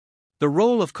The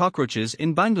role of cockroaches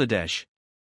in Bangladesh.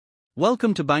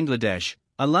 Welcome to Bangladesh,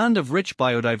 a land of rich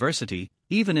biodiversity,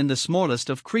 even in the smallest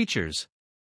of creatures.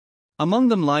 Among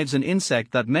them lives an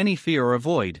insect that many fear or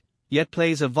avoid, yet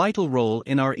plays a vital role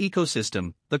in our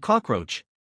ecosystem, the cockroach.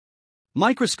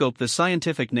 Microscope. The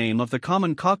scientific name of the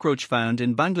common cockroach found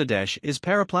in Bangladesh is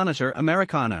Periplaneta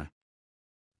americana.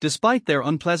 Despite their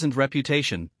unpleasant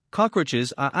reputation,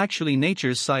 cockroaches are actually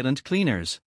nature's silent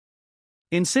cleaners.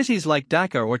 In cities like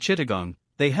Dhaka or Chittagong,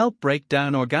 they help break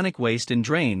down organic waste in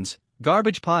drains,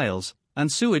 garbage piles,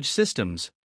 and sewage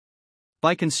systems.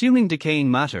 By consuming decaying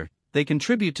matter, they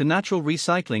contribute to natural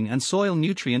recycling and soil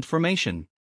nutrient formation.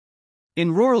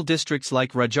 In rural districts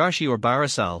like Rajarshi or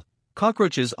Barisal,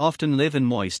 cockroaches often live in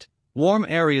moist, warm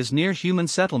areas near human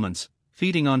settlements,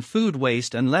 feeding on food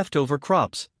waste and leftover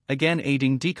crops, again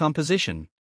aiding decomposition.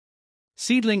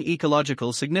 Seedling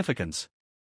ecological significance.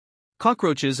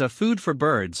 Cockroaches are food for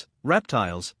birds,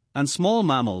 reptiles, and small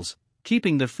mammals,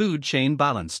 keeping the food chain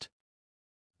balanced.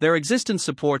 Their existence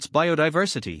supports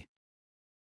biodiversity,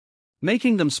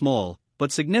 making them small,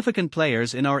 but significant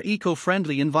players in our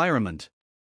eco-friendly environment.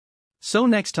 So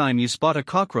next time you spot a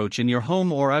cockroach in your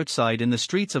home or outside in the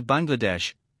streets of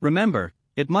Bangladesh, remember,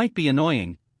 it might be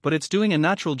annoying, but it's doing a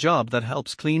natural job that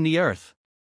helps clean the earth.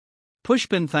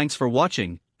 Pushpin, thanks for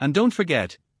watching, and don't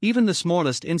forget, even the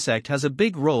smallest insect has a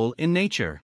big role in nature.